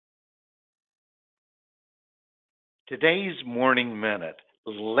Today's morning minute,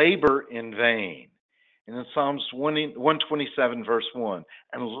 labor in vain. And in Psalms 127, verse 1,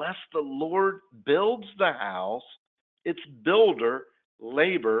 unless the Lord builds the house, its builder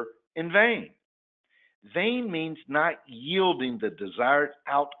labor in vain. Vain means not yielding the desired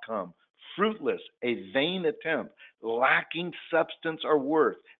outcome, fruitless, a vain attempt, lacking substance or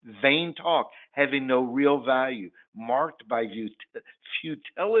worth, vain talk, having no real value, marked by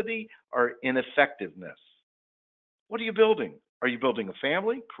futility or ineffectiveness. What are you building? Are you building a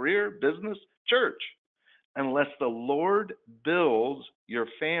family, career, business, church? Unless the Lord builds your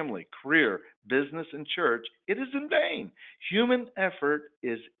family, career, business, and church, it is in vain. Human effort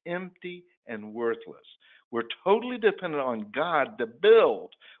is empty and worthless. We're totally dependent on God to build.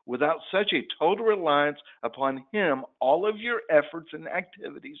 Without such a total reliance upon Him, all of your efforts and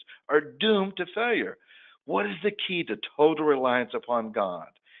activities are doomed to failure. What is the key to total reliance upon God?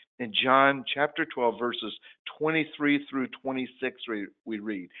 In John chapter 12, verses 23 through 26, we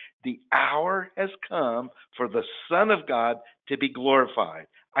read, the hour has come for the Son of God to be glorified.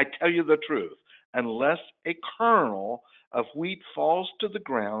 I tell you the truth, unless a kernel of wheat falls to the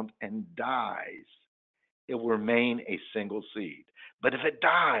ground and dies, it will remain a single seed. But if it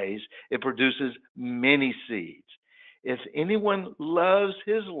dies, it produces many seeds. If anyone loves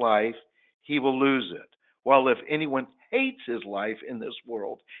his life, he will lose it. While if anyone hates his life in this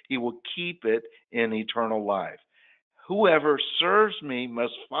world, he will keep it in eternal life. Whoever serves me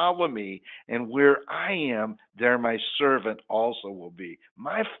must follow me, and where I am, there my servant also will be.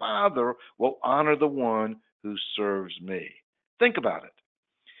 My Father will honor the one who serves me. Think about it.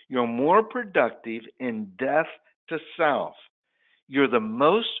 You're more productive in death to self. You're the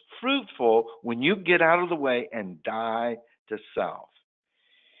most fruitful when you get out of the way and die to self.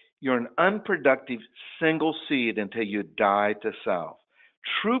 You're an unproductive single seed until you die to self.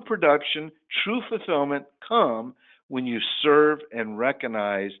 True production, true fulfillment come when you serve and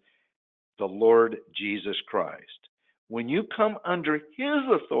recognize the Lord Jesus Christ. When you come under His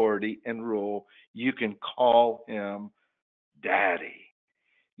authority and rule, you can call Him Daddy.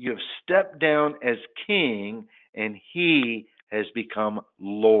 You have stepped down as king, and He has become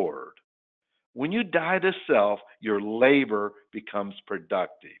Lord. When you die to self, your labor becomes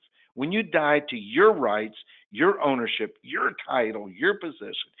productive. When you die to your rights, your ownership, your title, your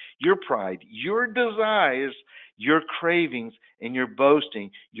position, your pride, your desires, your cravings, and your boasting,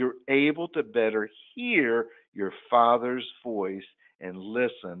 you're able to better hear your Father's voice and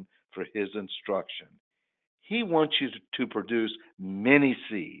listen for His instruction. He wants you to produce many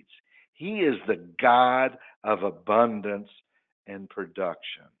seeds. He is the God of abundance and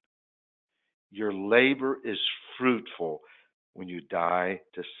production. Your labor is fruitful when you die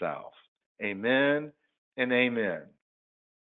to self. Amen and amen.